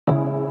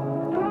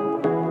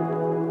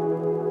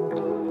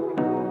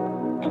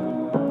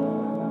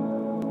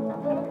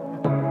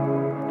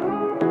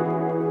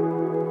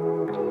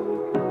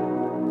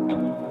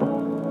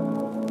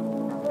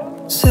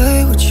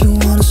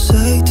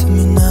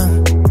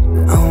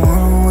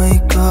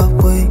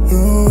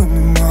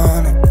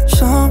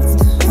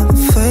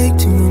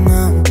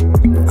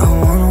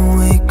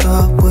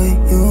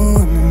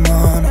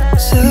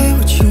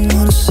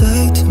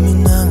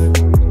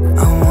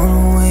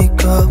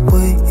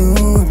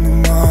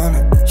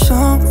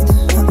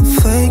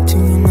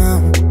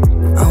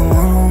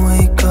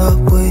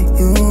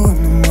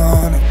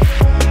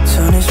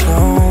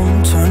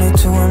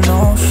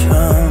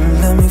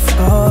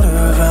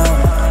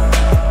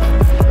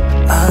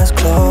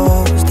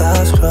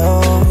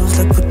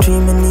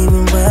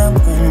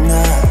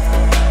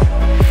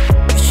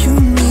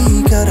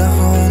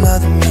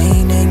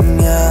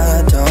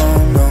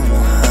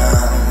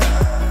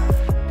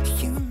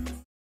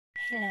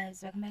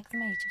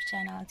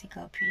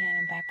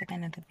with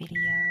another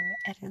video.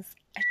 It is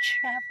a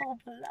travel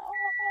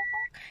vlog.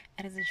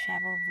 It is a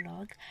travel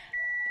vlog.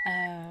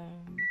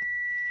 I'm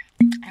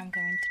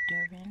going to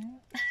Durban.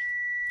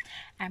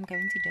 I'm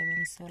going to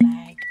Durban, so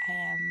like I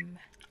am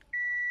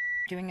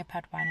doing a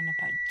part 1 and a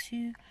part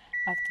 2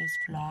 of this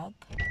vlog.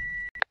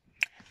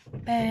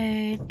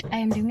 But I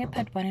am doing a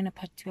part 1 and a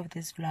part 2 of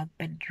this vlog.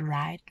 But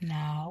right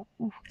now,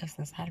 this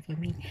is hard for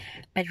me.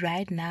 But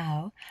right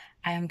now,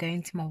 I am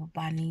going to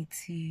Mabani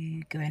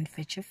to go and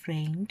fetch a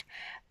friend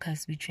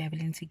because we're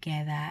traveling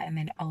together, and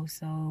then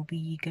also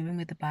we going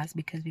with the bus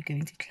because we're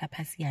going to Club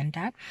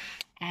Hacienda,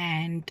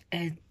 and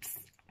it's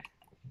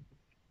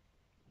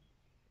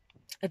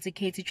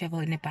okay to travel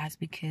in a bus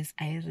because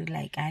I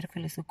had a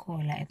fellow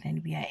caller, and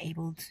then we are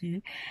able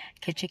to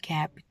catch a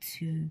cab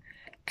to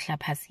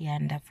Club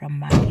Hacienda from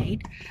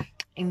Margate.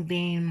 And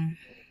then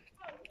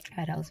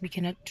what else? We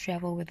cannot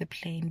travel with a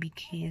plane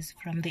because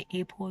from the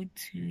airport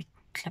to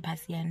Club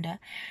Hacienda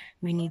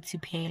we need to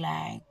pay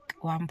like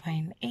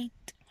 1.8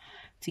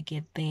 to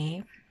get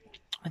there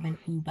with an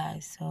Uber,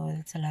 so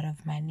it's a lot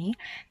of money.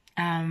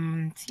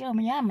 So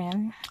yeah,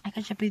 man, I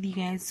catch up with you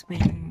guys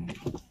when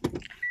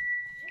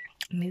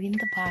maybe in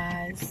the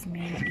bus,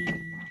 maybe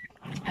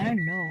I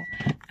don't know.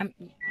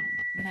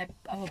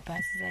 Our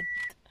bus is at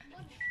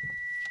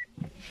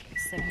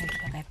 7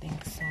 o'clock, I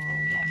think. So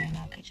yeah, man,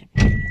 I'll catch up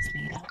with you guys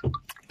later.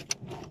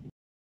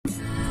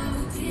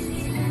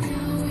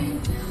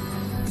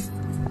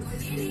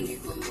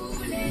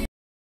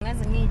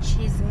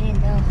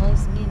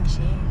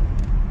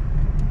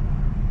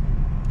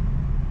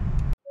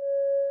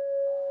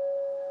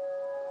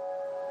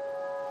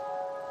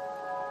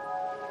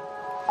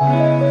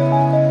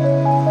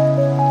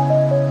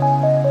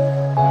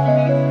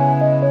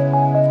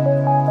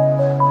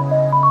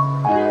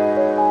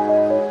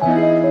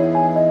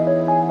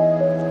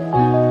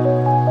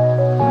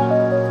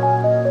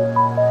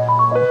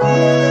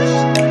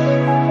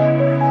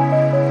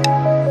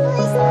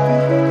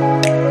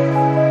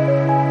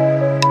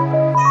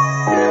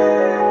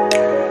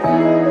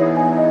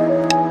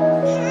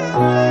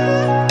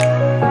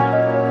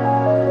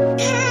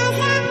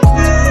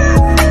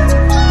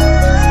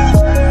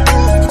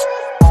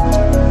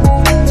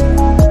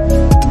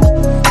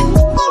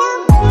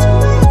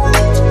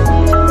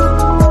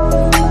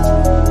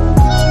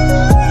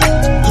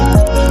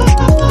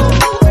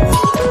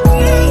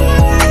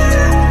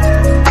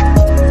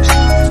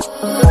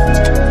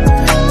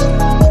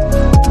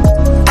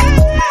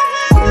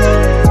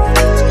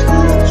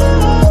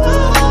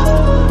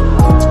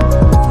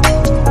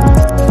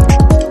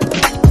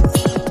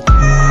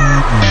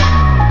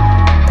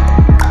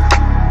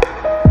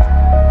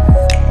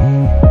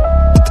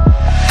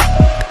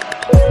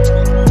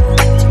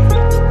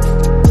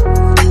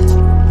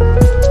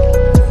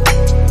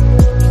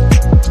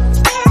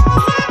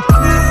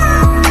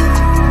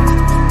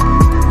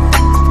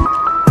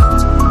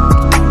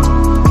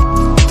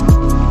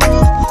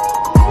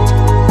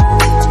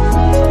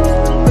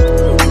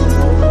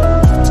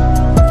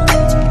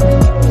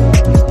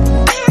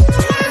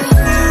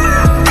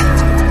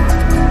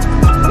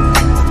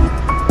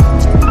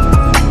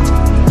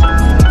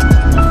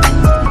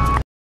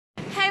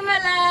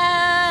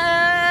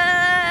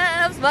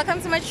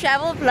 Welcome to my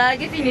travel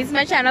vlog. If you're new to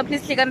my channel,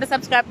 please click on the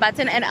subscribe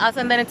button and also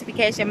on the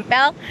notification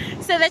bell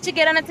so that you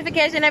get a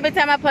notification every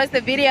time I post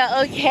a video,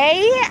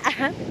 okay?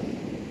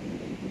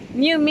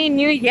 New me,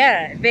 new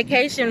year,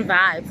 vacation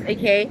vibes,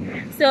 okay?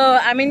 So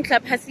I'm in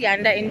Club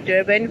Hacienda in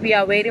Durban. We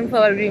are waiting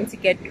for a room to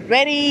get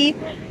ready.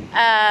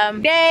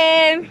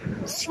 Then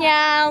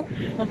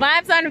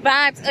vibes on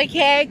vibes,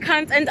 okay?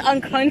 Content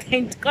on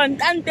content,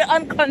 content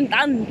on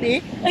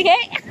content,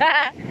 okay?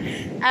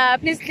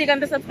 Please click on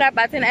the subscribe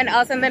button and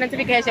also on the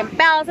notification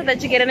bell so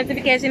that you get a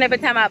notification every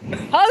time I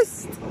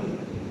post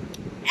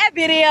a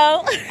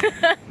video.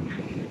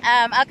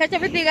 I'll catch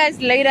up with you guys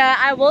later.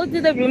 I will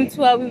do the room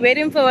tour. We're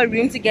waiting for a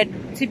room to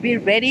be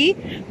ready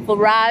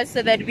for us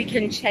so that we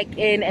can check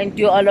in and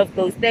do all of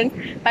those things.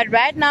 But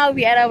right now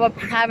we're at our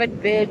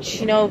private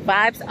beach, you know,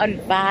 vibes on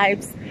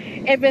vibes,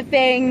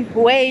 everything,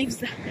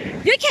 waves.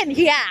 You can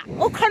hear.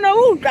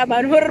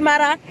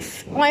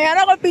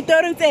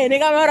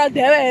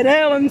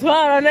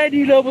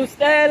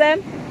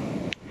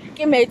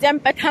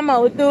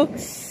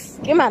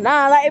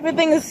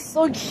 Everything is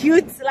so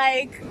cute.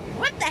 Like,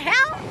 what the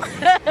hell?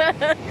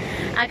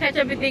 I'll catch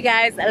up with you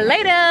guys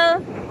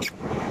later.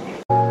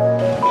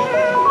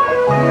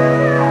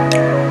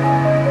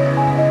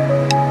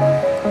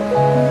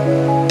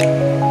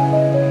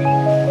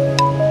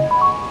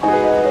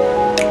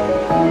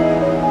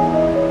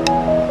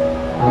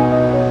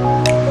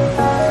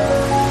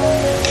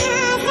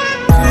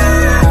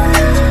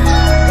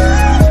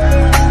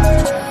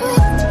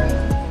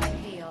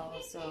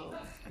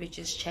 We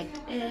just checked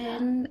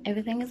in.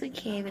 Everything is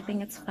okay.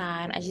 Everything is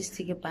fine. I just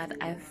took a bath.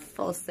 I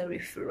felt so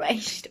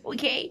refreshed.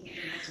 Okay,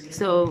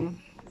 so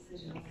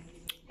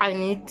I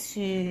need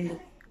to,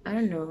 I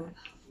don't know,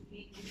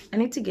 I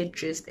need to get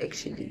dressed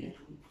actually,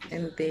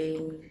 and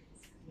then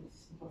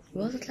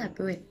we also clap.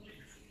 Wait,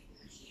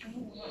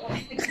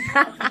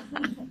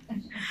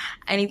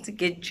 I need to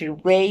get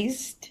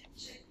dressed.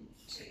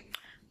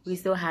 We're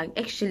so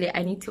hungry. Actually,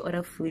 I need to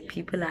order food.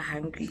 People are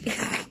hungry.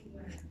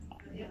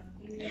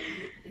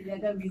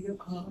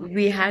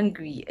 We're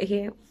hungry,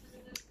 okay?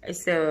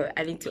 So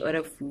I need to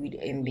order food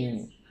and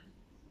then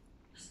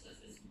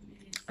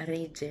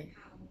arrange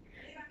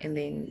and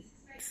then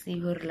see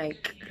her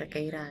like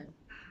Rakaira.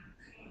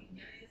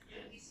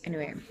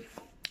 Anyway,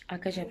 I'll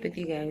catch up with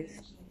you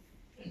guys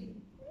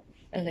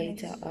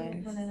later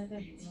on.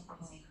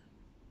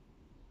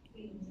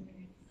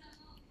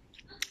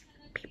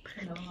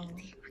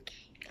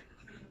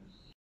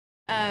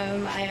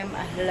 I am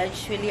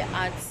literally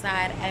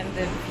outside and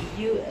the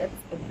view is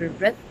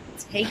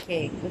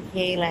breathtaking.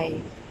 Okay,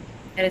 like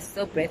it is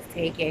so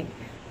breathtaking.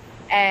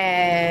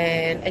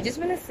 And I just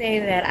want to say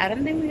that I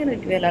don't think we're gonna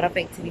do a lot of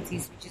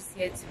activities. We're just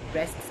here to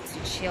rest, to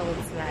chill,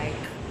 to like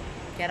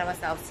get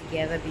ourselves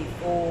together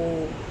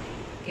before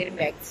getting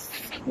back to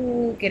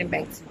school, getting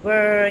back to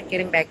work,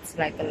 getting back to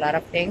like a lot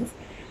of things.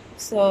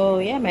 So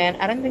yeah, man,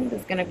 I don't think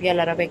there's gonna be a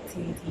lot of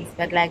activities,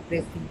 but like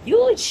the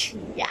huge,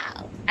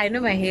 yeah. I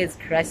know my hair is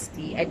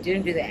crusty. I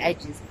didn't do the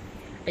edges.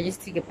 I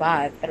just took a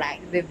bath, but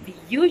like the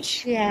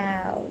huge,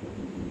 yeah.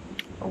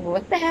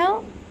 What the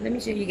hell? Let me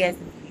show you guys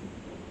the view.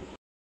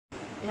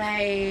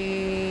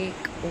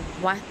 Like,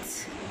 what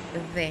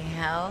the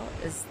hell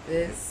is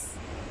this?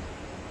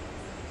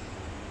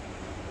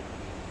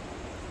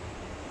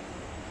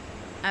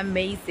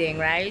 Amazing,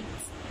 right?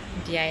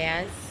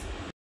 Yes.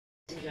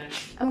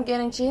 I'm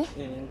getting you.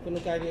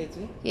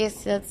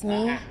 Yes, that's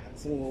me.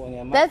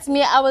 That's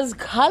me. I was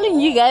calling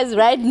you guys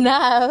right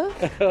now.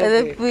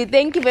 Okay.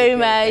 Thank you very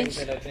much.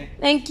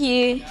 Thank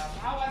you.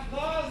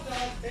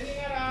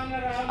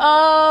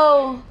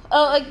 Oh,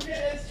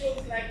 okay.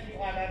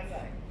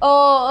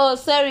 Oh,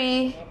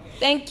 sorry.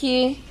 Thank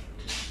you.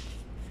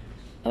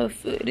 Our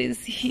food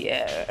is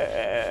here.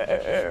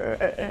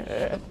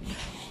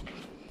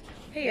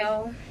 Hey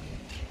y'all.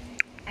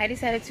 I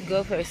decided to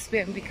go for a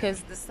swim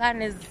because the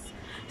sun is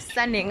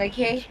sunning,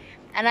 okay?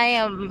 And I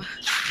am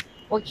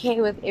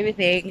okay with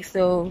everything.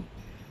 So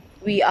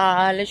we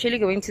are literally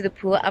going to the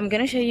pool. I'm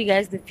gonna show you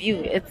guys the view.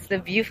 It's the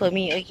view for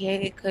me, okay?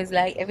 Because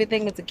like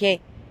everything is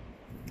okay.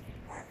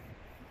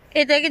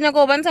 Hey, taking a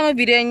go on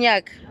video in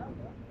yak.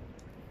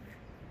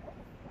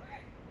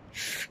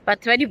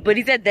 But when you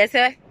body said this,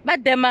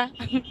 but them,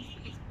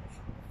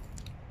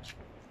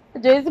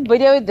 there's a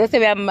video with this,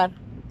 man.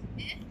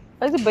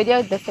 What's the video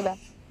with this,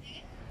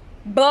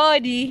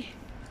 body?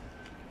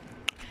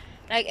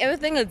 Like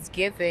everything is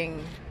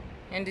giving.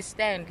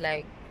 Understand?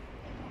 Like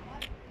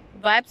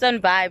vibes on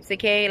vibes,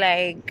 okay?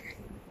 Like,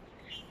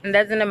 and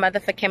that's in a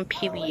motherfucking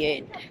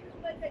period.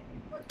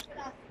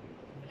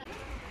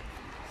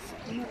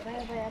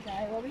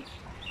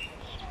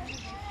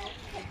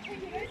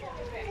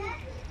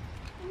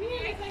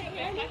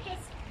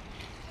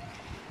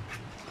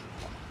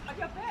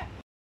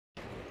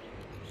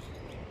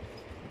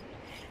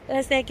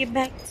 Let's take it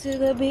back to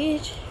the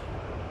beach.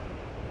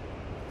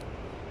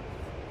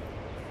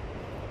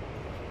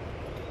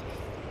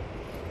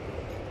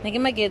 Nake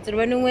magetse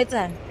running with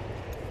on.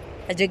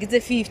 I just get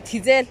a 50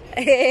 then.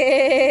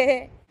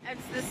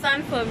 It's the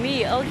sun for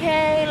me,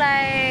 okay?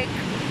 Like,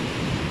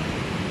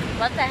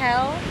 what the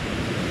hell?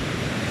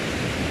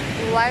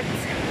 What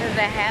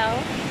the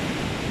hell?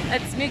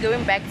 It's me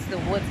going back to the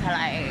woods,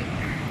 like,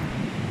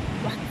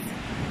 what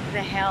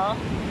the hell?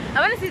 I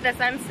want to see the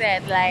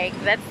sunset. Like,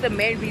 that's the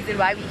main reason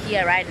why we're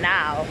here right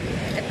now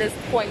at this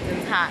point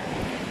in time.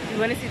 We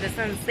want to see the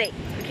sunset,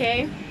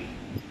 okay?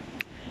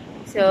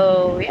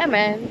 So yeah,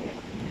 man.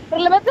 Pero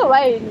lebat to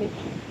wine.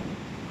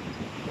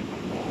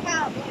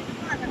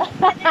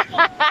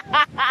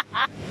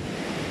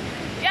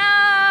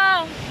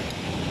 Yo!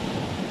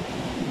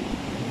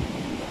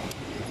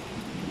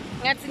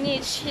 That's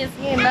niche. It's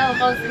me now.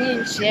 I'm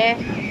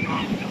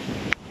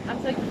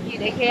so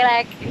cute. Okay,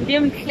 like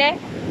dim clear,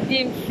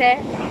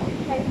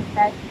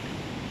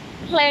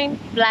 plain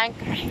blank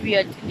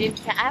period. Dim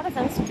clear. I have a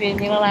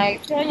sunscreen. You know,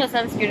 like turn your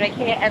sunscreen,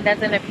 okay, and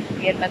that's an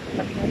period. But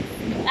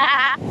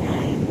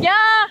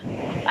yeah.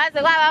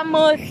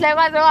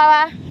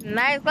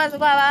 Nice.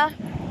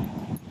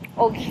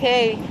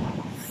 Okay.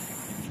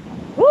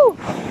 Woo.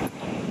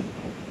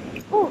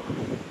 Woo.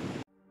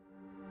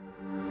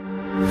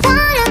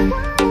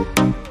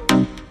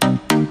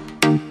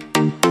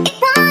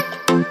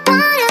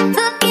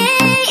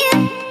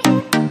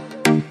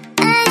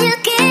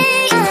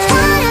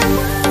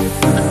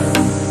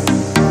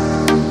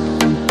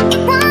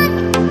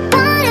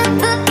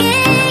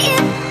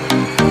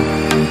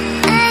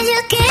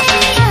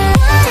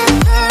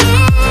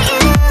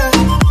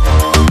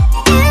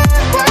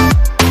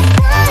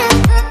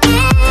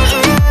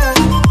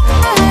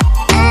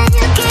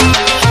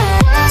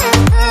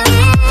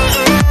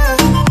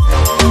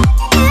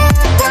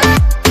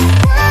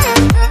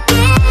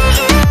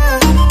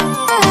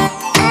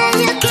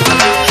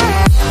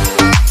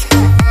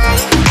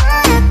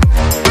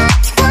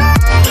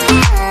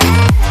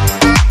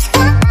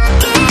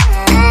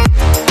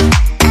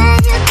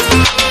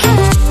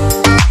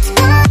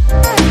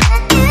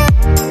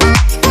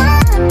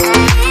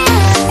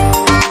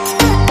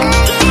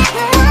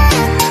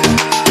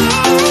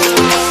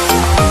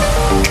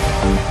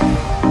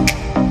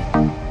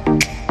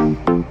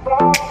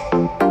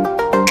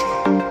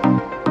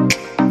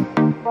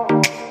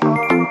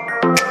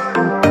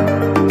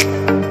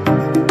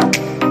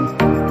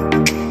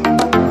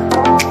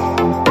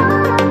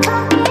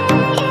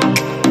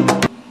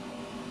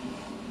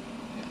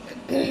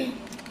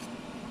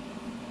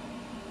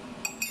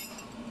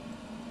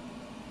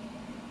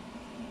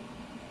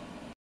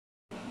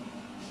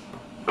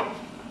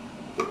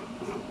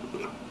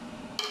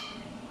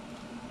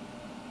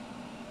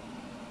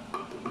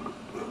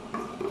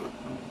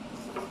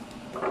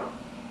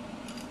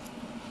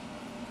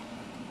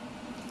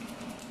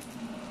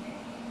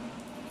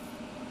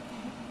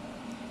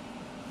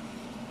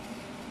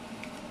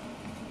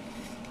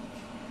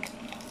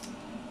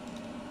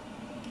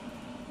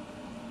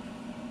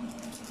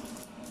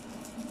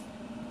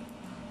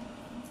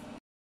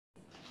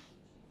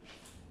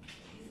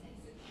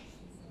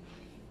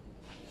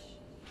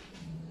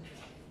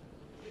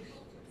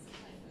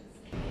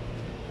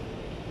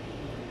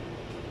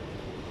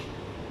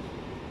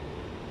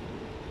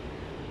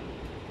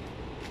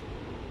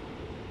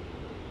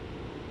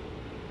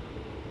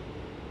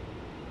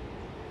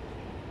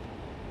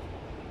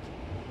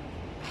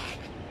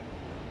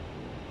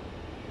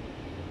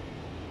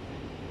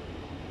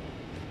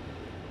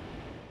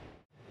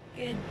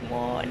 Good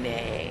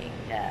morning.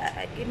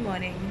 Good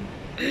morning.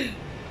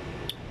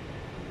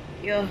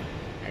 Yo,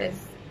 it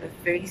is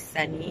very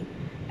sunny.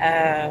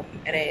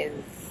 It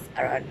is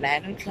around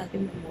 9 o'clock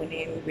in the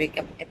morning. We wake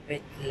up a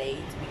bit late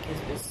because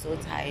we're so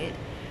tired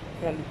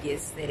from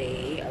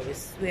yesterday. I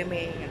was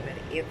swimming and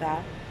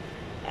whatever.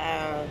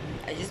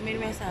 I just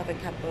made myself a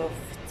cup of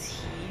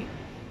tea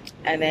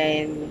and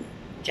then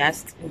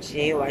just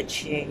enjoy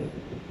watching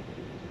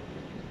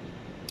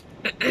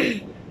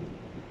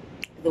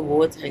the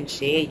water and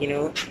share, you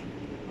know.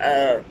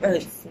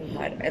 It's so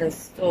hard. It is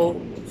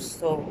so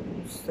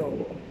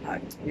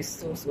hard. We're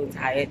so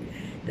tired.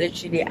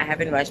 Literally, I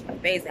haven't washed my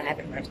face. I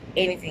haven't washed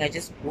anything. I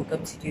just woke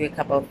up to do a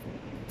cup of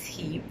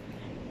tea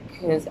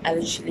because I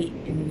literally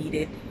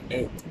needed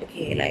it.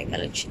 Okay, like I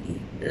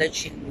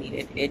literally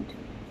needed it.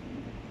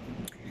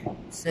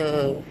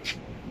 So,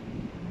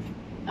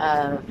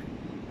 I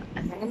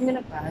think I'm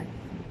gonna bath.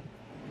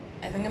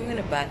 I think I'm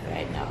gonna bath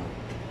right now.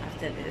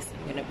 After this,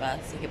 I'm gonna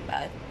bath, take a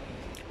bath,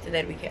 so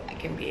that I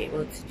can be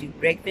able to do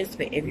breakfast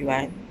for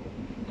everyone.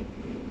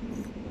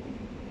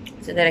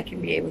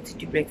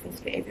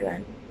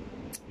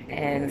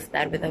 And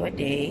start with our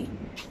day.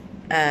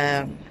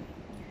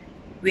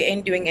 We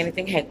ain't doing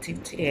anything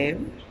hectic today.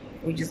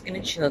 We're just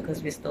gonna chill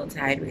because we're still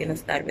tired. We're gonna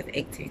start with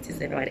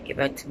activities and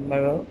whatever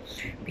tomorrow,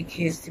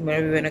 because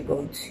tomorrow we're gonna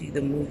go to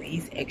the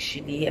movies.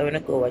 Actually, I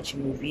wanna go watch a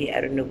movie.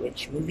 I don't know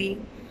which movie.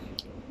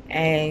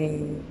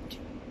 And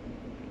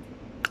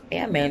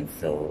yeah, man,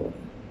 so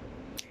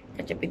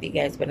catch up with you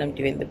guys when I'm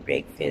doing the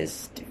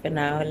breakfast. For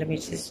now, let me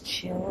just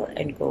chill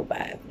and go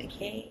bath,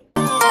 okay?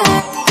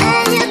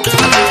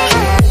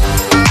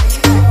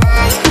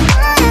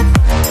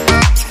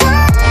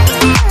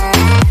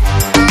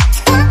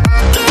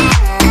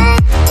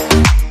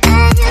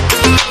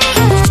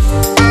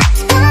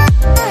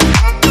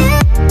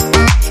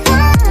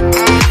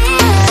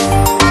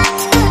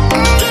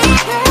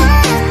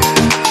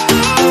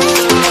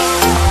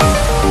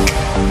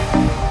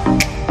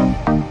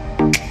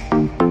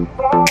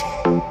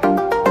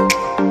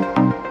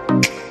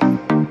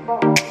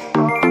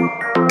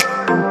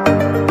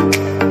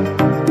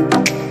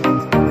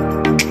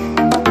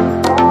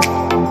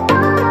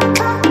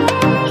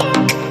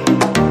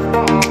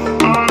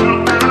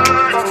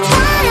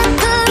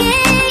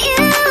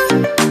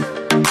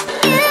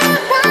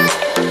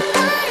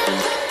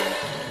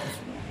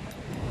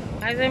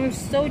 I'm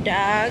so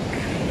dark.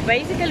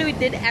 Basically, we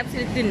did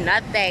absolutely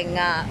nothing.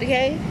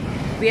 Okay,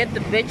 we had the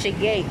beach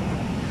again.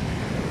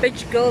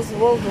 Beach girls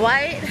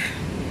worldwide.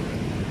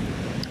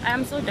 I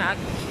am so dark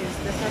because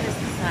the sun is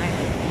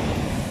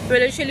inside. We're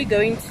literally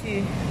going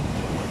to.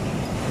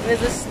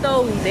 There's a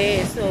stone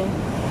there, so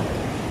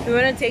we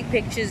want to take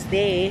pictures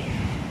there.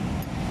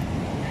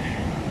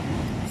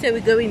 So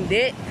we're going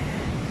there.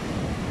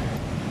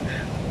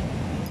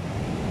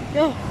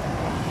 Yo.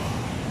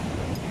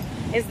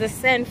 It's the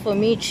sand for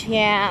me,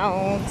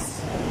 child.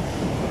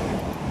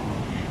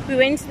 We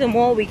went to the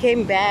mall, we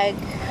came back,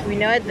 we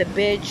know at the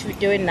beach, we're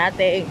doing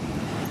nothing.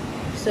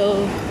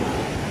 So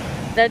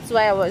that's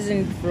why I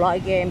wasn't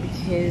vlogging,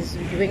 because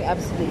we're doing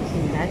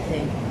absolutely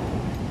nothing.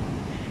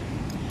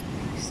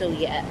 So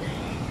yeah,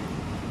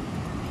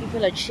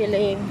 people are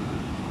chilling,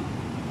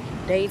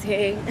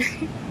 dating.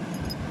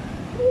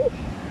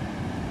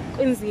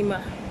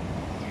 Kunzima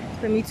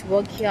for me to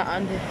walk here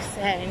on the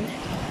sand.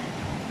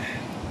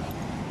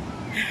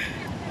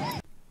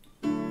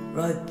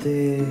 Right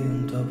there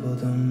on top of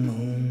the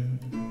moon,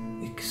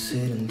 we could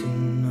sit and do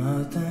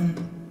nothing.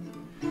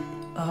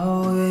 I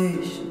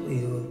wish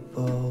we were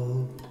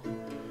bold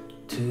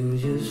to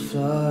just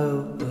fly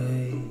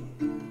away.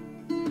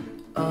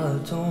 I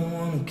don't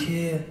wanna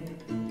care,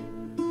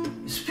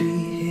 just be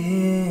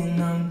here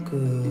and I'm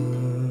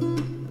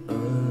good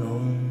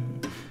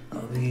alone.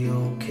 I'll be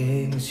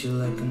okay, miss you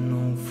like an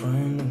old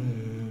friend.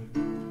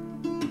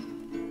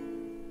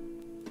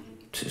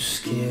 Too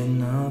scared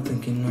now,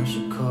 thinking I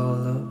should call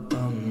up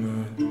all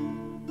night.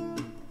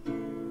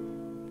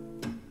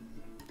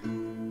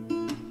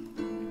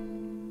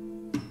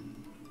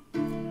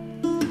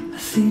 I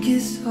think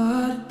it's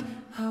hard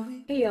how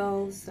we... Hey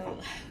y'all, so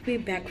we're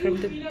back from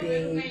the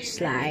beach.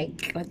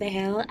 Like, what the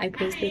hell? I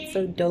posted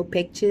some dope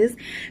pictures.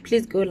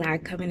 Please go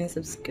like, comment, and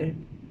subscribe.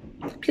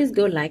 Please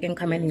go like and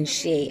comment and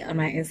share on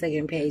my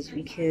Instagram page,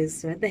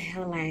 because what the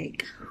hell,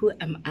 like, who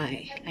am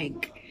I?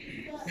 Like,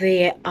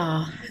 they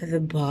are the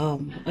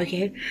bomb.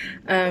 Okay,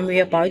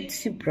 we're about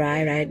to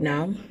braai right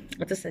now.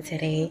 It's a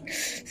Saturday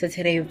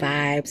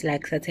vibes,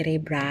 like Saturday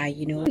braai,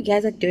 you know. You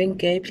guys are doing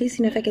good. Please,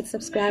 you know, if I can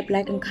subscribe,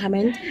 like, and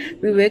comment.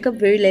 We woke up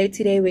very late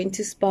today, went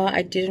to spa.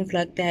 I didn't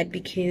vlog that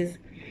because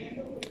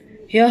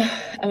yeah,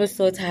 I was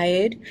so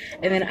tired.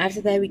 And then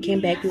after that, we came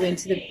back, we went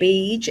to the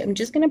beach. I'm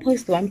just gonna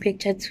post one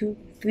picture, 2,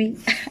 3,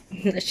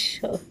 I'm not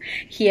sure,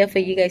 here for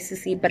you guys to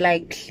see. But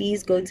like,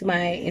 please go to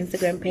my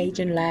Instagram page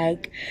and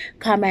like,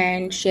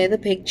 comment, share the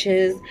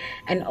pictures.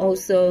 And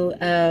also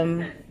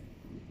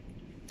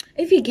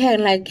if you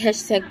can, like,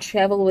 hashtag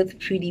travel with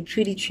pretty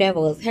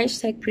travels,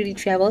 hashtag pretty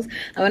travels.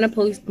 I want to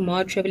post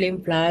more traveling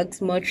vlogs,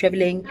 more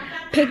traveling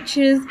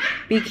pictures,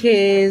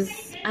 because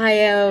I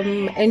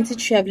am into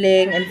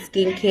traveling and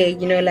skincare,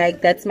 you know,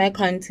 like that's my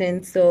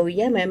content. So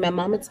yeah, man, my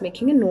mom is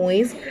making a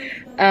noise.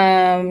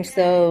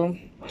 So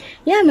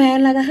yeah,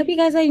 man, like I hope you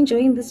guys are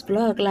enjoying this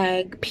vlog,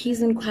 like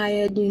peace and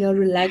quiet, you know,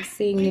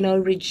 relaxing, you know,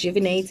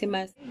 rejuvenating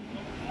myself.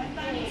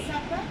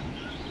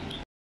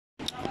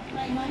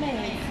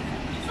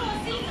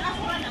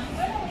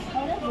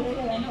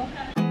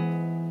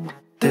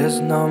 There's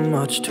not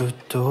much to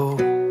do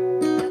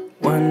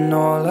when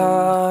all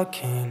I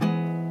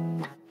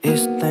can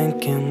is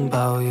thinking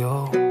about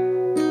you.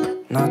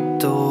 Not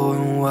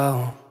doing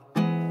well,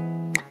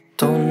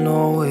 don't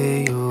know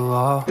where you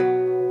are,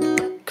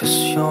 'cause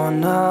you're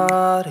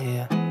not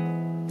here.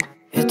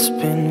 It's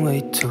been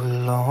way too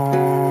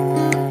long.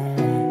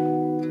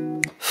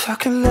 If I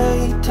could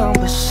lay down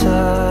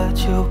beside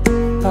you,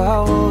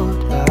 I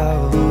would,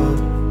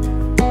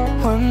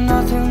 when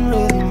nothing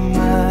really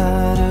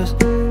matters,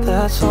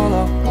 that's all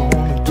I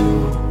wanna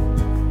do.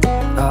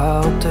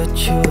 I hope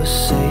that you are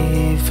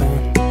safe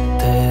and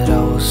that I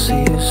will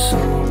see you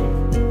soon.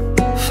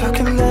 If I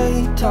could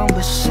lay down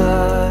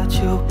beside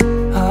you,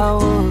 I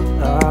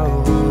would, I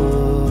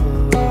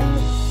would,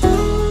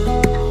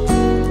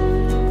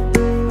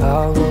 I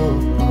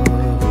would,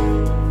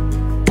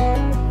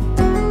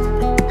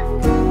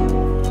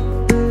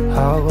 I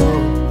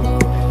would.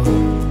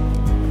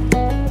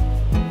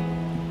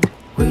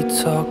 We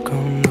talk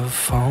on the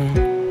phone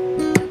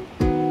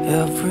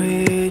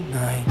every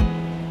night.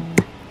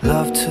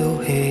 Love to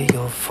hear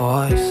your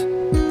voice.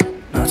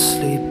 Not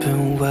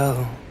sleeping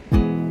well,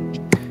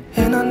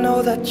 and I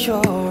know that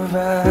you're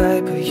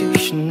right, but you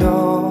should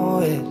know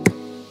it.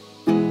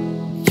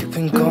 You've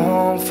been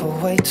gone for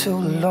way too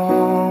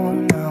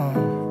long now.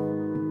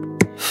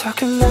 If I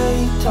could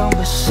lay down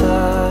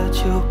beside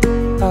you,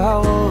 I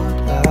would,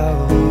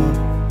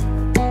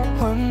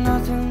 when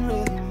nothing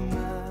really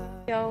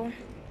matters. Yo,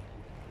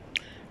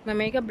 my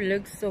makeup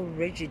looks so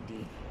rigid.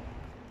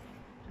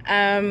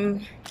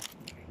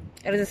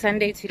 It was a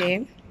Sunday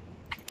today,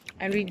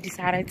 and we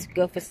decided to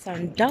go for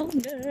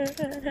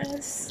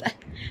sundowners.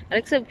 I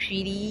look so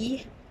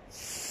pretty.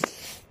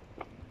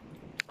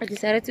 I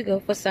decided to go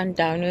for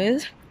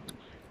sundowners,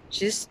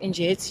 just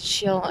enjoy to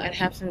chill and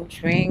have some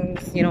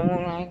drinks, you know,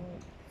 like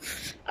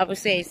I would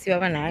say it's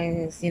super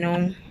nice, you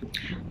know.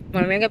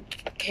 My makeup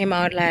came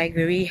out like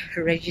very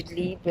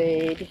rigidly,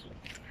 but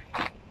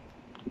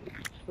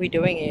we're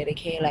doing it,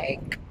 okay,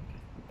 like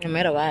no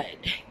matter what.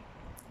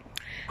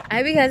 I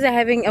hope you guys are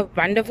having a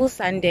wonderful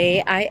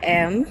Sunday. I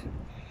am.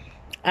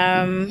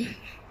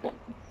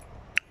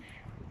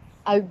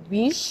 I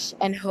wish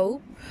and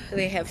hope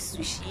they have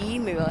sushi.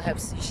 Maybe I'll have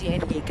sushi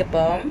and Jaeger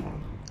bomb.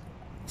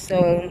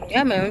 So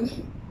yeah, man.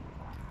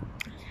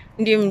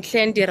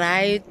 Ndimhle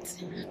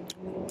right.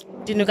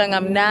 Dinuka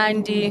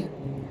ngamnandi.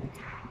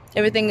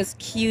 Everything is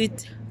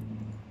cute.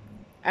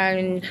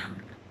 And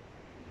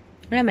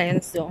yeah,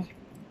 man. So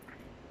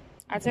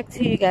I'll talk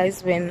to you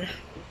guys when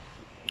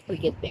we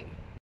get there.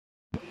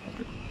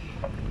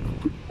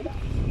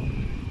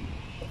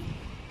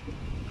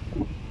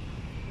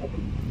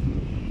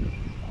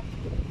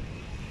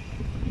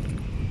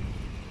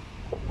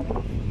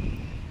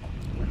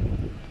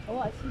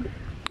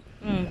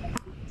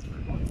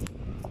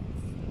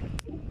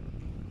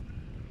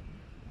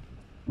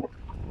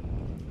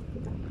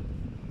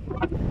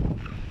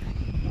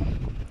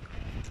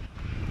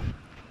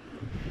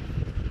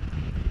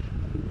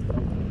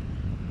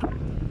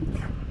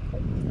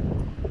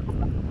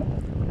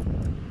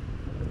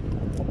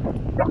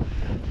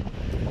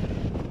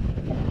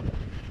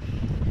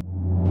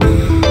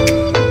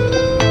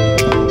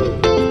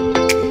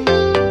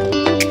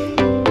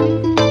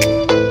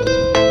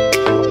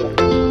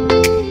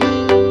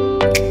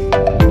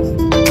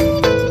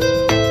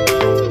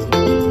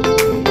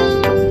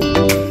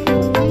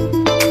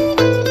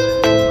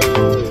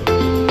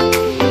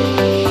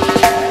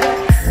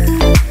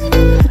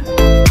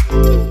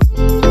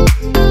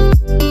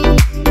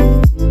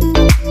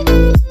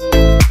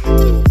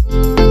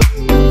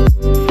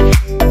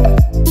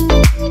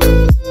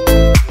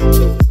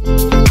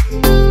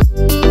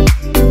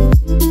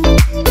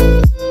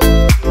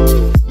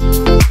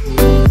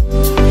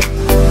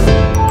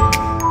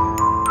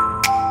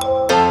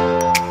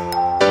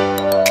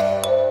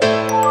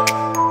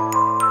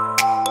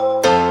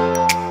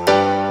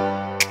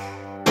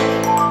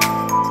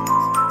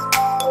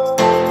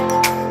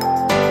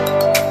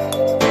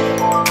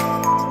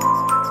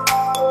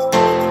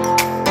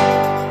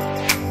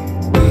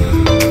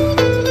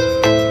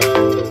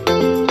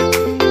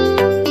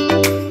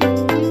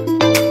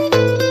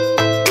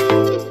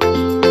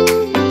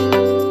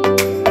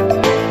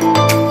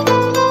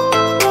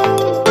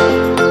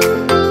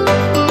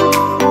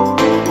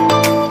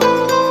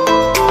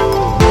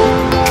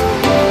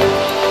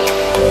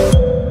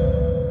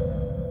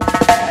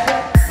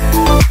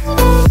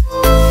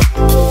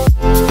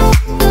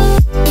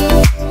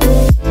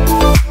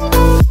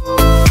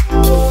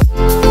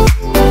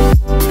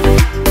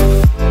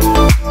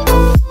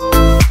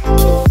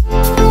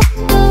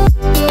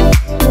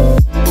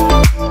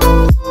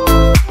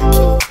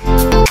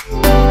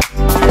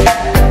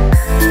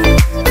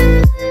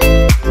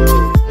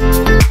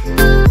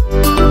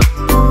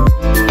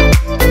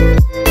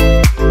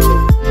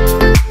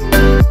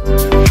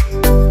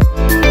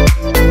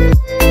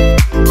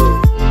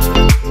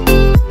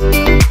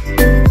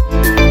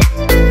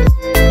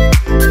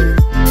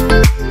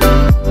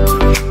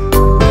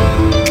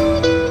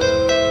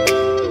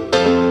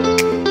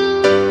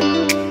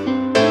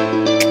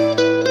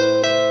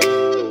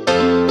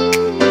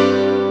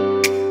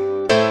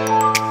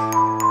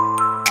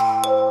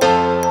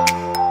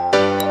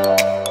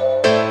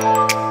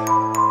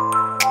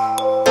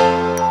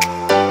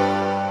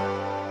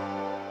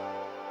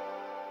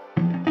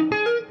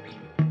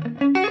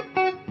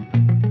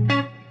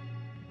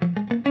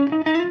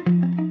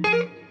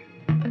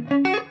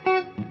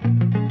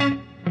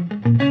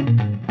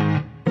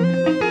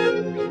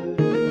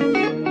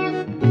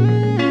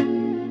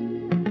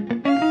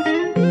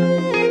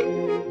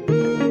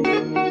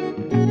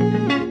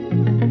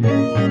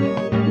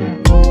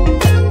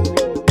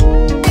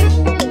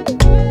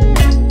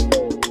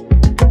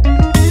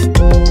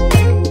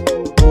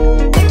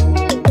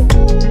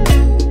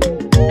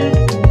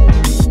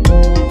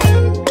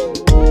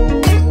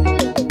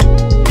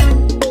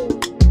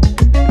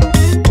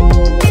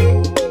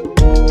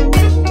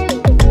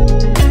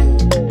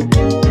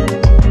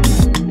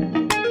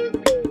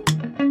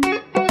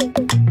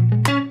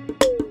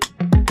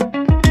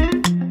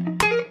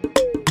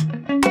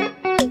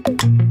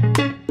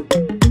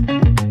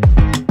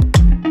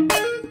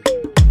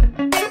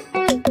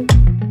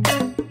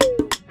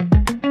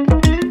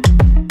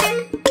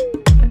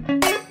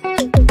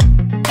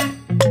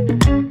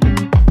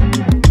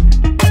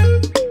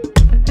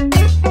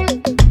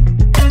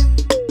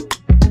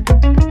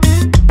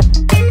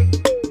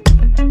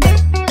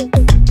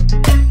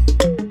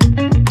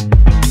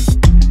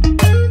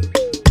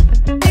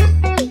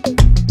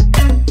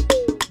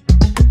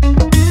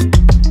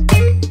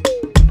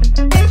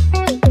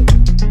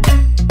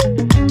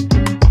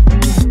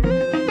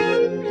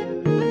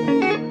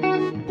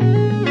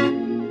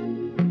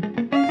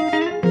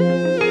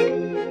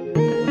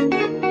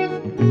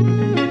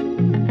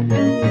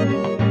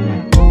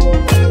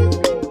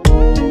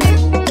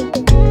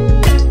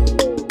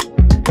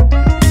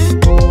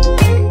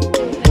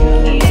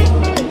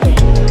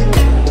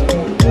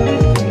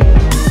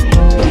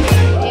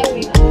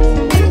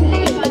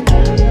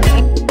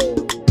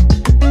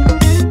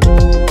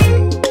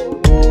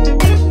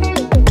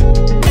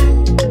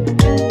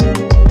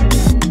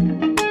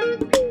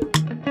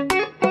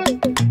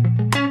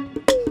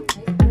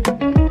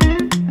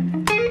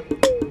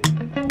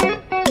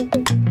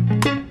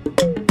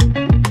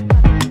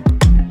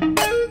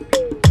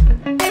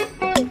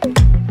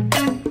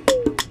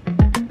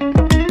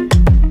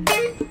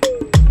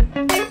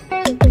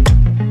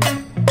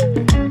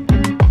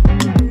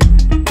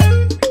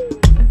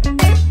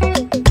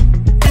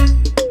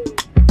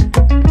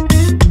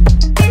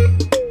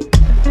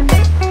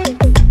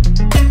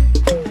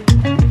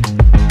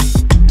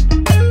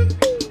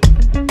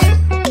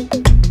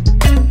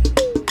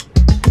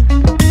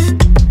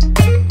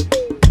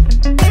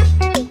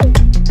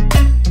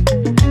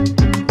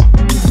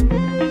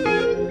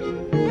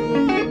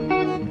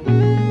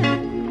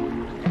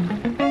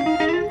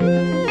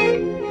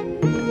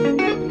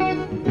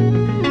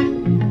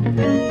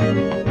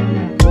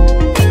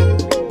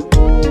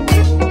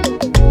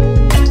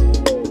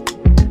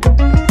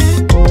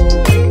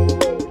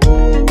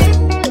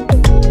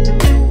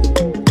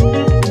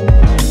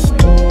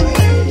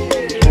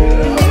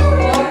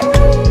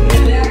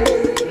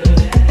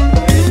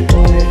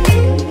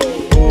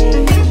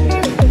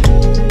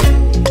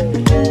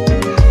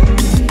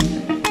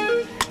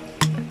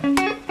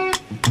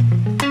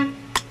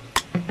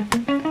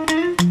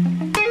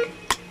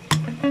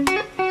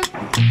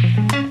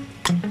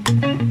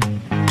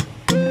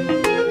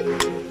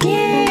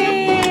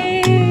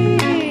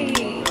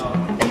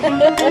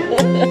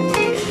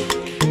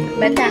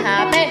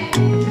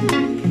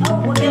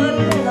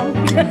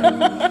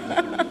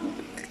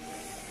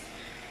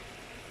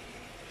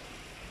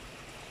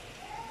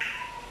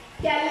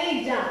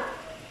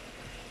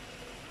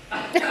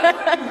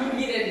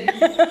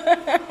 Hey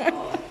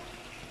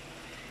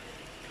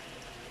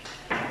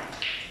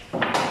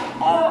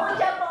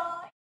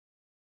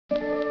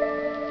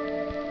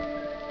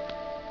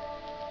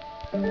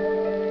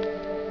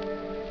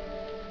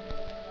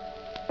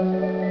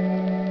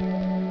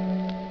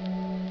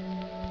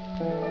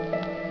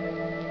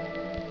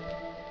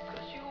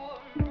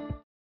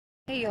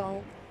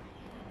y'all.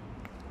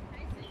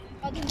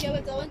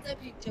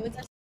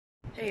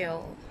 Hey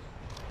y'all.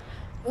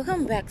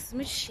 Welcome back to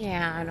my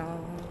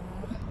channel.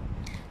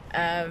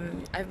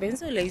 I've been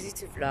so lazy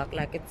to vlog.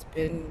 Like it's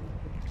been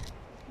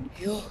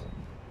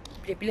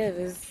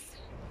this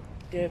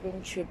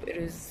Durban trip. It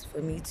is for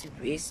me to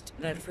rest,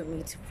 not for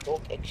me to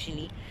vlog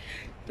actually.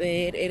 But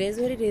it is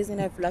what it is, and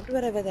I vlogged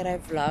whatever that I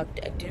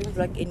vlogged. I didn't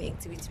vlog any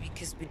activity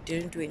because we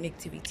didn't do any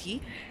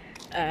activity.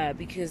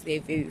 Because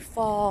they're very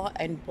far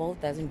and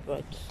Bolt doesn't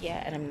work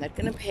here, and I'm not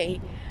gonna pay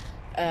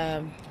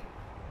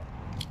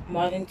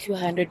more than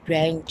 200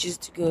 rand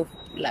just to go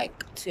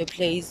like to a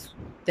place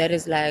that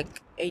is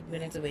like 8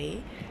 minutes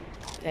away.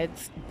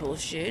 That's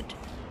bullshit.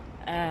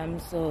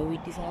 So we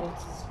decided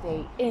to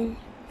stay in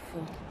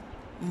for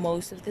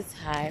most of the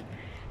time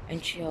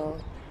and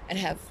chill and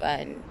have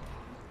fun,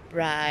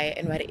 braai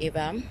and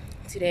whatever.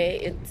 Today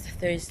it's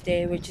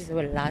Thursday, which is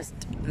our last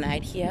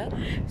night here,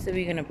 so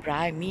we're gonna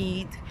braai,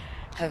 meet,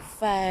 have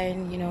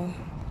fun, you know.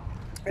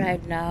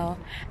 Right now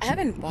I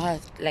haven't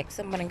bathed, like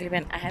someone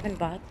I haven't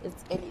bathed.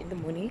 It's early in the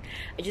morning.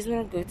 I just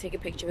want to go take a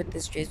picture with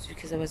this dress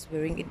because I was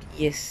wearing it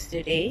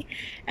yesterday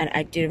and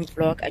I didn't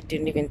vlog. I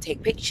didn't even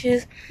take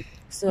pictures,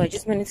 so I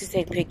just wanted to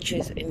take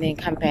pictures and then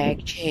come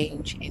back,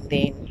 change, and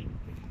then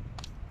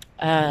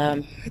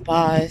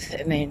bath,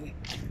 and then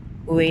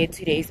wear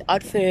today's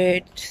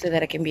outfit so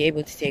that I can be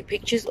able to take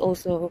pictures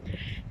also.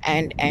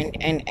 And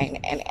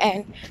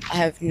I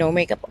have no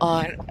makeup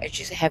on. I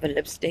just have a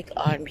lipstick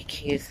on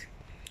because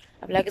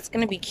I'm like, it's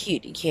gonna be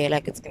cute, okay?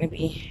 Like it's gonna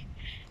be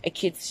a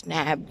cute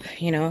snap,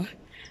 you know,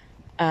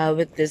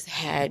 with this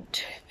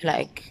hat.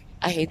 Like,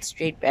 I hate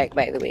straight back,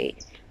 by the way.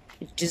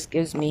 It just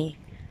gives me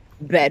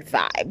bad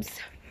vibes.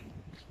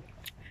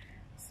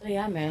 So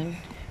yeah, man,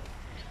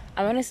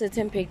 I want a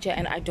certain picture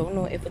and I don't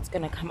know if it's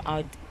gonna come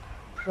out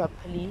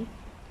properly,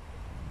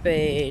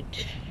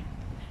 but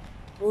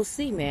we'll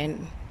see,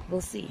 man.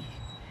 We'll see.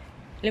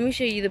 Let me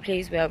show you the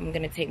place where I'm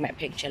gonna take my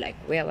picture, like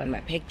where I want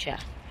my picture.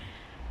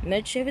 I'm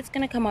not sure if it's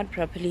gonna come out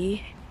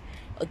properly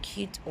or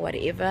cute or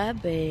whatever,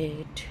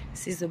 but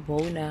this is a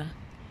boner.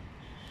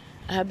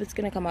 I hope it's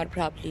gonna come out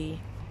properly,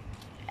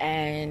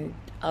 and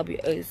I'll be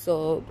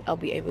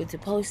able to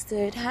post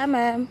it. Hi,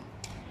 ma'am.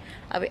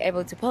 I'll be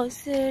able to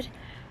post it,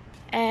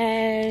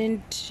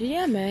 and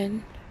yeah,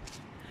 man.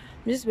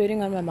 I'm just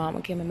waiting on my mom.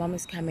 Okay, my mom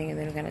is coming, and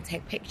then we're gonna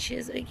take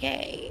pictures.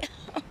 Okay.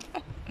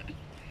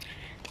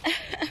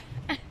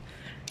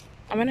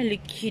 I'm gonna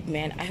look cute,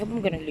 man. I hope I'm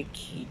gonna look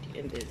cute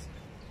in this.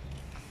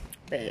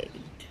 But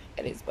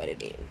it is what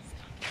it is.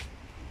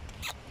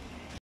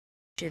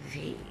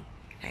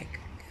 Like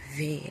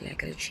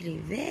literally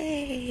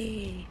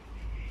there.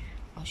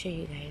 I'll show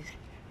you guys.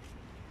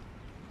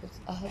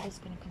 I hope it's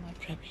gonna come out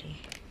properly.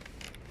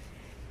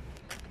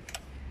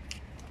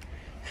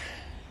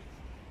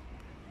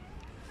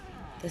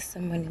 There's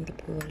someone in the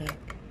pool,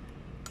 like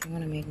I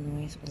wanna make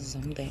noise or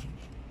something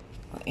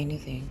or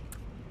anything.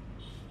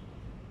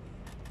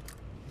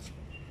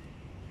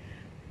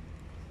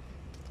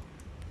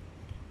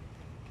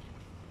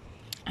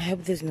 I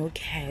hope there's no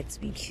cats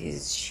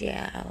because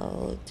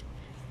child,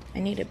 I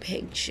need a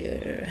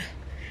picture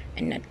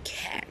and not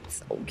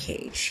cats.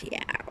 Okay,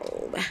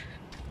 child.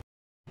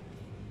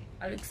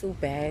 I look so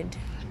bad.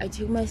 I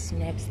took my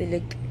snaps. They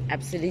look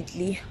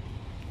absolutely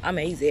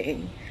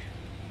amazing.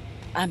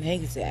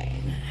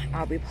 Amazing.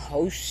 I'll be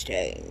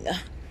posting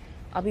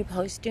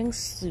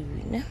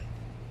soon.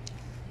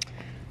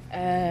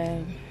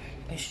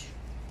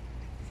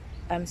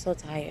 I'm so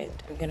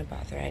tired. I'm gonna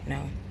bath right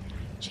now,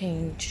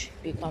 change,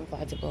 be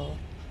comfortable,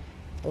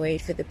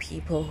 wait for the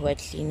people who are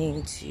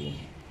cleaning to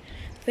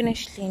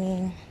finish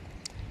cleaning,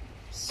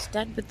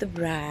 start with the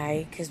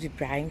braai because we're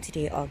braaiing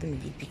today all the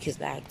meat because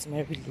like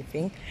tomorrow we're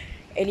leaving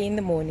early in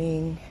the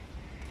morning.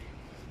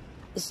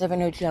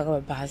 7 o'clock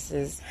our bus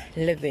is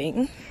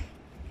leaving.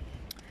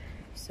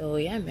 So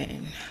yeah,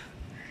 man,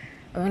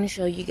 I want to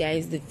show you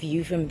guys the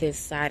view from this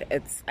side.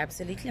 It's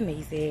absolutely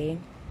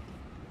amazing.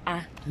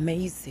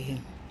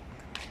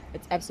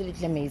 It's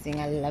absolutely amazing.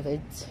 I love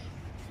it.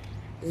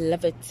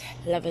 Love it.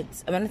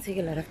 I'm gonna take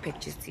a lot of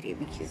pictures today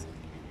because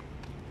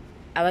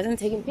I wasn't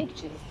taking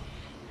pictures.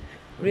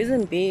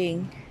 Reason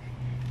being,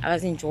 I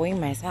was enjoying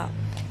myself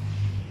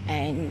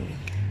and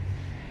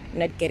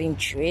not getting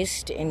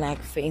dressed in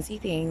like fancy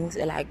things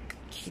or like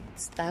cute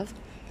stuff.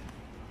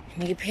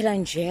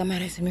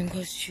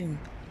 Costume.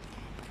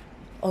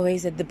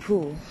 Always at the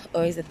pool,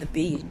 always at the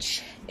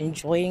beach,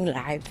 enjoying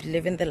life,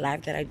 living the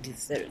life that I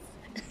deserve.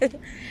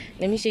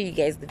 Let me show you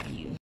guys the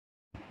view.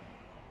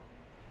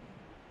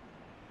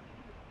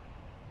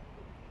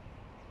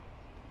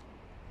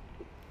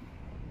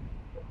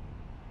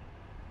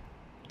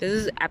 This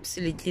is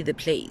absolutely the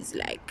place,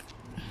 like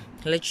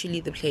literally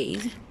the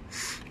place.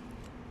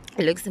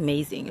 It looks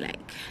amazing, like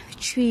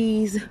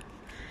trees,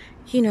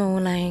 you know,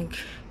 like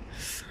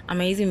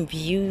amazing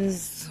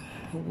views,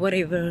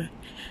 whatever,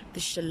 the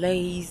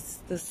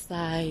chalets, the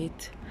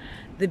side,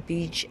 the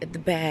beach at the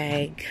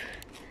back.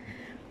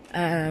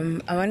 I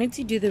wanted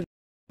to do the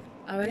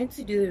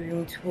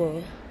room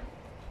tour.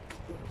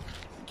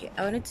 Okay,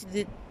 I wanted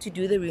to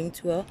do the room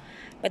tour,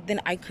 but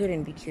then I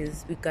couldn't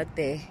because we got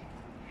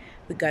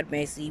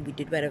messy, we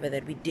did whatever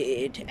that we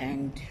did,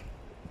 and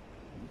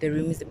the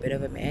room is a bit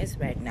of a mess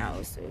right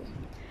now. So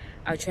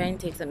I'll try and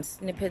take some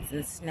snippets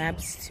and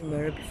snaps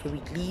tomorrow before we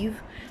leave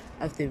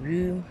of the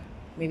room,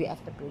 maybe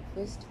after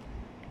breakfast,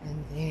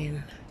 and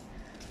then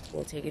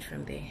we'll take it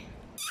from there.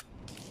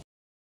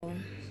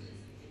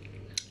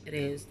 It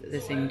is the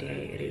same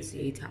day. It is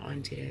later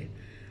on today,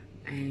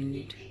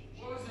 and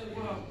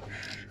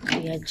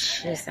we are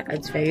just,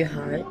 it's very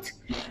hot.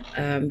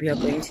 We are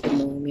going to the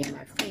mall, me and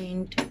my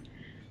friend,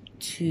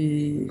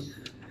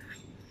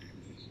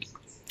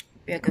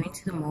 we are going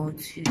to the mall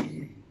to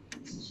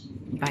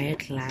buy a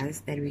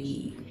glass that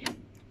we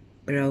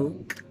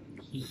broke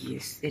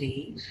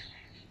yesterday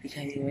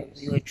because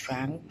we were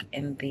drunk,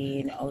 and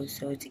then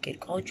also to get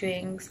cold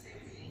drinks,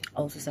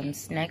 also some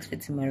snacks for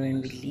tomorrow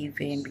when we're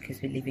leaving,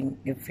 because we're leaving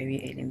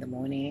very early in the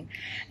morning,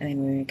 and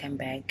then when we come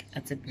back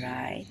it's a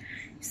braai.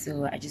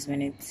 So I just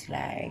wanted to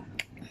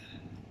like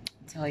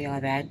tell y'all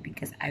that,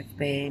 because I've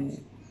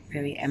been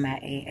very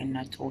MIA and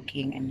not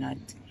talking and not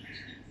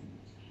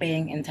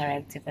being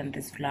interactive on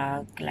this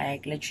vlog.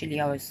 Like literally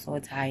I was so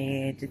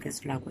tired. This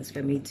vlog was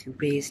for me to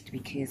rest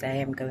because I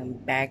am going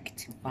back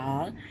to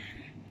Val.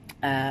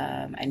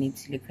 I need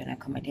to look for an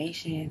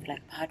accommodation,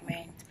 like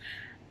apartment.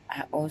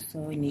 I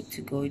also need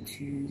to go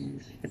to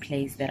the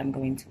place that I'm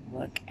going to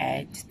work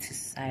at to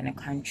sign a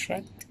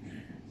contract,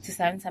 to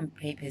sign some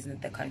papers,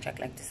 not the contract,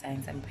 like to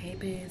sign some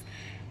papers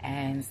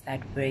and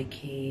start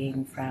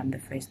working from the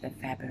 1st of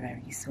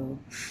February. So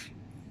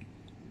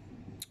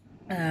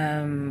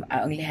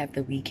I only have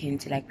the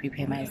weekend to like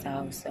prepare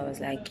myself. So I was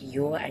like,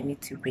 yo, I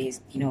need to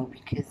rest, you know,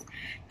 because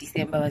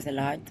December was a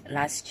lot,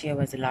 last year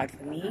was a lot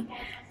for me,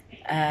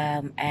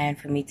 and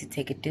for me to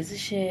take a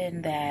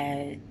decision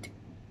that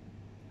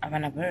I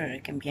want to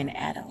work and be an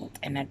adult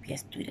and not be a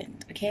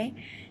student. Okay,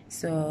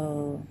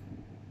 so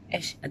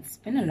it's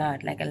been a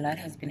lot, like a lot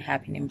has been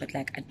happening, but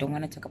like I don't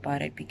want to talk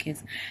about it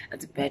because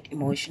it's a bit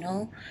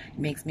emotional. It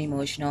makes me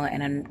emotional,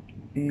 and I'm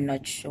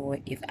not sure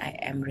if I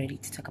am ready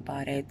to talk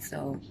about it.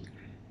 So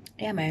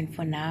yeah, man,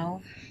 for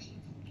now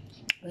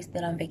we're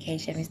still on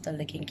vacation, we're still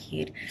looking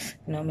cute,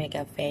 no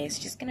makeup face,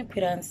 just gonna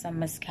put on some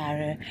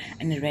mascara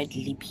and a red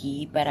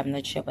lippy, but I'm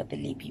not sure about the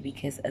lippy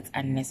because it's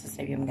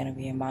unnecessary. I'm gonna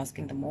wear a mask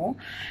in the mall,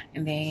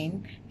 and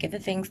then get the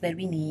things that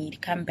we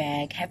need, come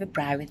back, have a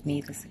braai with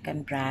me, the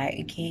second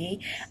braai. Okay,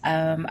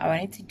 I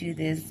wanted to do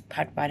this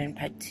part 1 and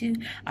part 2.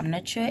 I'm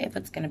not sure if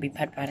it's gonna be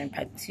part 1 and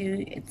part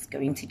 2. It's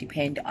going to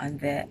depend on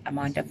the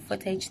amount of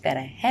footage that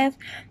I have,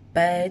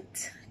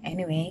 but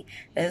anyway,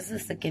 this is the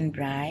second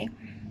braai,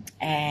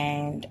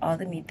 and all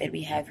the meat that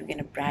we have, we're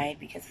gonna braai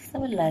because it's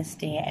our last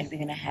day and we're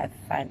gonna have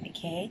fun.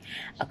 Okay,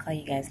 I'll call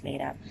you guys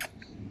later.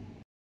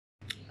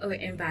 Oh,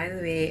 and by the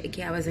way,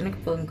 okay, I was in a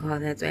phone call,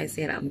 that's why I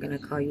said I'm gonna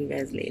call you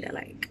guys later,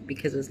 like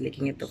because I was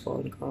looking at the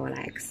phone call,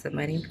 like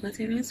somebody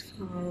important was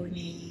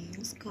phoning,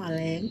 was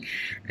calling.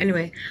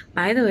 Anyway,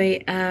 by the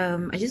way,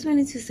 I just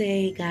wanted to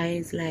say,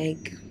 guys,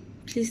 like,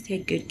 please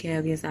take good care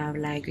of yourself,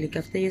 like look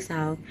after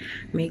yourself,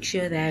 make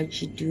sure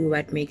that you do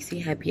what makes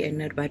you happy and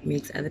not what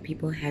makes other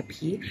people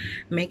happy.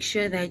 Make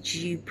sure that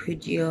you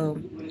put your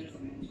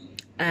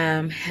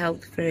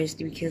health first,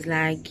 because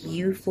like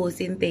you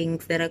forcing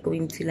things that are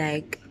going to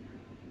like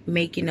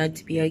make you not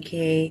to be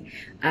okay,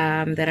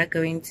 that are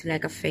going to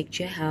like affect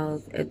your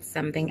health, it's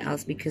something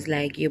else, because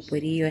like your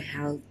body, your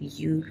health,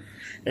 you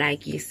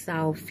like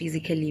yourself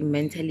physically,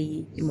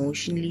 mentally,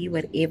 emotionally,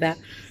 whatever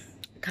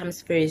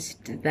comes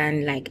first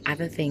than like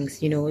other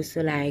things, you know.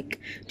 So like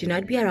do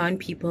not be around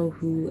people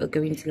who are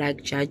going to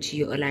like judge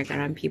you, or like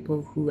around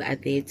people who are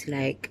there to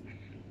like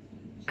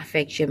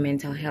affect your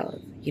mental health,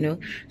 you know.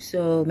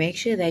 So make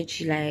sure that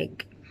you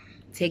like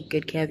take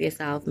good care of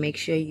yourself. Make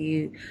sure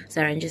you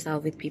surround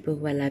yourself with people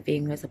who are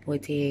loving, who are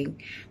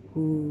supporting,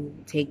 who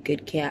take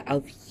good care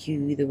of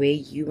you the way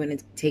you want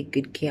to take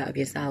good care of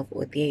yourself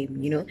or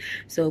them, you know.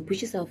 So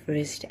put yourself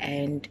first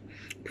and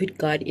put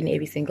God in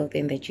every single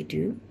thing that you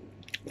do.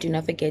 Do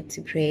not forget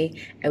to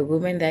pray. A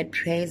woman that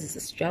prays is a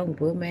strong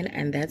woman,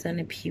 and that's on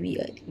a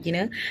period, you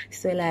know.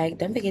 So like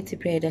don't forget to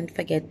pray. Don't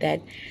forget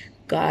that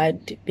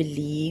God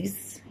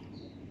believes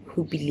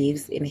who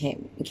believes in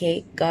him.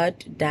 Okay,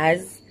 God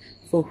does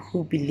for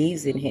who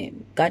believes in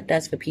him. God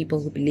does for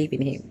people who believe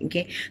in him.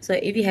 Okay, so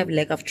if you have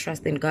lack of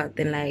trust in God,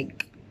 then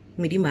like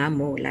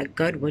like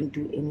God won't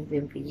do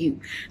anything for you.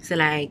 So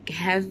like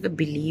have a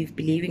believe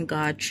in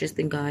God, trust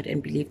in God,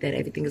 and believe that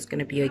everything is going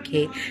to be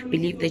okay.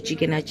 Believe that you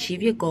can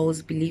achieve your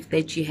goals. Believe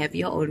that you have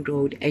your own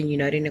road and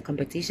you're not in a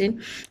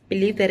competition.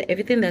 Believe that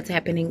everything that's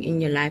happening in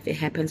your life, it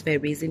happens for a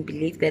reason.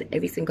 Believe that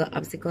every single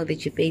obstacle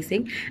that you're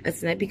facing,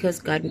 it's not because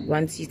God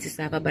wants you to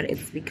suffer, but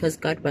it's because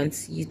God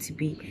wants you to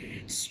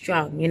be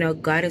strong. You know,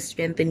 God is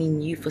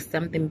strengthening you for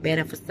something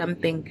better, for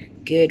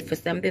something good, for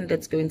something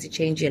that's going to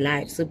change your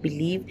life. So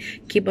believe,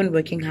 keep on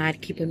working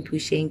hard, keep on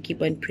pushing,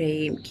 keep on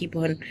praying, keep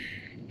on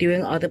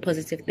doing all the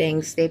positive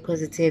things. Stay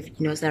positive,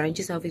 you know, surround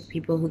yourself with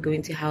people who are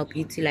going to help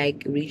you to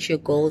like reach your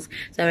goals.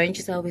 Surround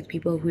yourself with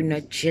people who are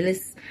not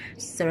jealous.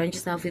 Surround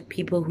yourself with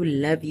people who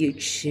love you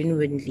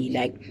genuinely.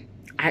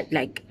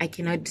 I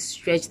cannot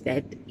stretch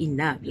that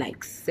enough,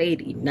 like say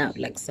it enough.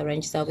 Like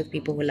surround yourself with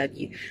people who love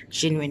you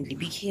genuinely,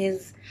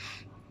 because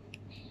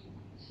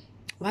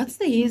what's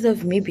the use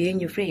of me being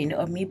your friend,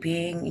 or me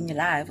being in your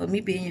life, or me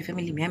being your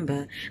family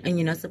member, and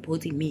you're not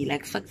supporting me?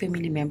 Like, fuck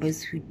family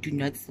members who do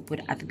not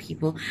support other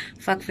people.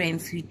 Fuck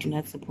friends who do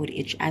not support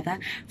each other.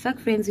 Fuck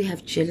friends who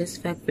have jealous.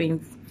 Fuck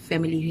friends,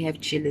 family who have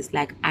jealous.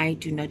 Like, I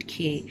do not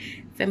care,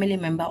 family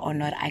member or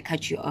not. I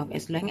cut you off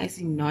as long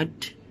as you're not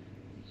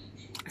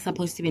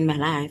supposed to be in my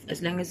life.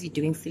 As long as you're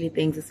doing silly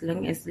things, as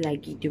long as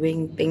like you're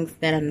doing things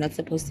that are not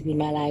supposed to be in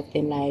my life,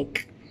 then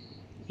like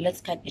let's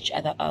cut each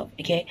other off.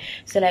 Okay,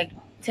 so like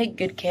take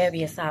good care of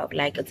yourself.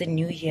 Like, it's a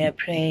new year,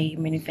 pray,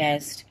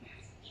 manifest,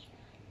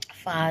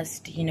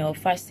 fast. You know,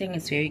 fasting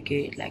is very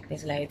good. Like,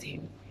 there's a lot of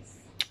him.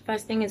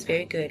 Fasting is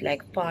very good.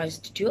 Like,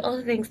 fast, do all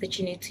the things that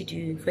you need to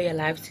do for your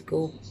life to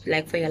go,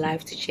 like for your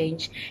life to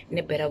change in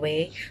a better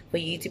way, for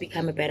you to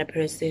become a better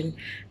person,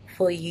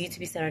 for you to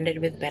be surrounded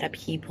with better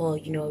people.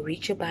 You know,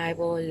 read your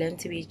Bible, learn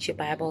to read your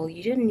Bible.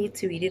 You don't need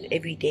to read it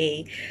every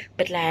day,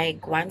 but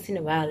like once in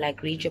a while,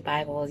 like read your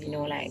Bible, you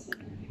know, like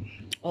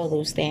all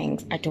those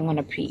things. I don't want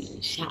to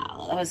preach.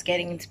 I was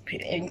getting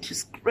into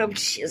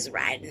scriptures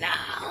right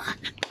now.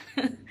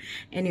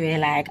 Anyway,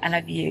 like, I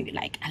love you.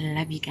 Like, I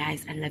love you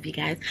guys. I love you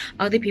guys.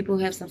 All the people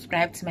who have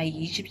subscribed to my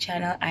YouTube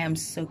channel, I am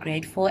so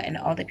grateful. And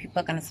all the people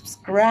are gonna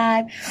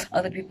subscribe.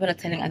 All the people are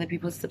telling other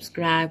people to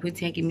subscribe, who are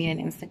tagging me on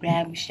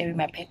Instagram, who are sharing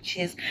my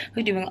pictures,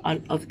 who are doing all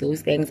of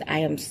those things. I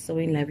am so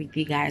in love with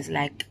you guys.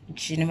 Like,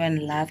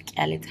 genuine love.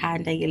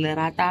 Kalitanda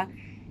yilerata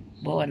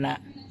bona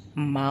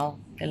mal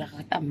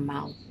yilerata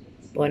mal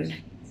bon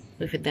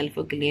with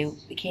a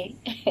okay.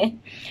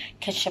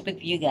 Catch up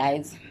with you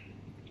guys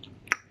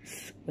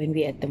when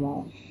we're at the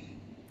mall.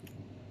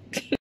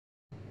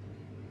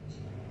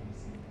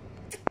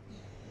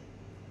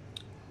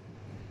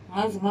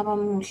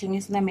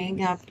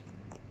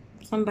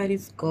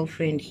 Somebody's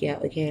girlfriend here,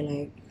 okay?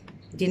 Like,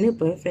 do you know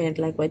boyfriend?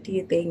 Like, what do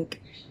you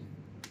think?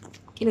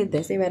 Kile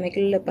dase bana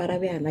kile para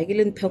bana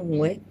kile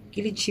nthongwe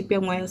kile chip ya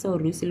ngwa sa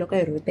rusi lo ka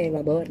e rote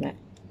ba bona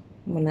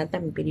monata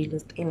mpedi lo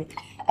steme.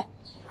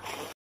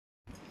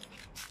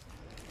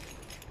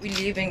 We're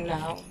leaving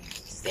now.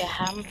 Say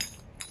ham.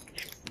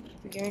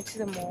 We're going to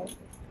the mall.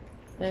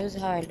 That is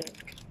how I look.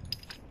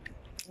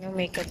 No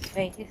makeup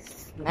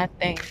face,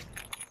 nothing.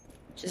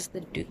 Just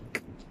the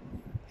Duke.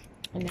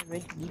 And a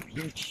red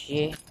leafy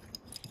chair.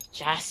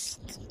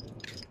 Just